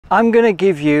I'm going to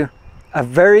give you a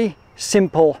very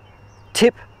simple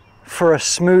tip for a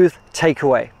smooth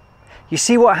takeaway. You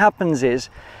see, what happens is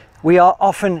we are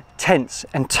often tense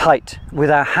and tight with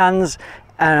our hands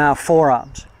and our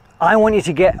forearms. I want you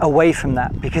to get away from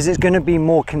that because it's going to be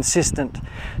more consistent.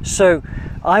 So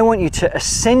I want you to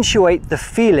accentuate the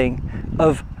feeling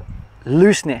of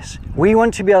looseness. We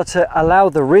want to be able to allow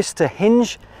the wrist to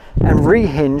hinge and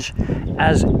rehinge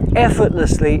as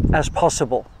effortlessly as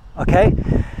possible. Okay?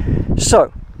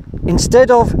 So instead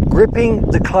of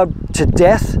gripping the club to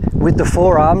death with the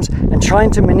forearms and trying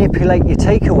to manipulate your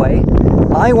takeaway,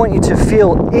 I want you to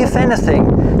feel, if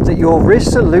anything, that your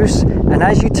wrists are loose, and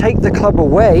as you take the club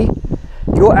away,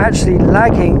 you're actually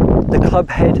lagging the club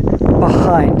head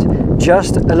behind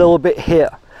just a little bit here.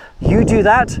 You do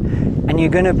that and you're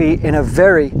going to be in a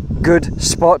very good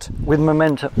spot with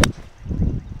momentum.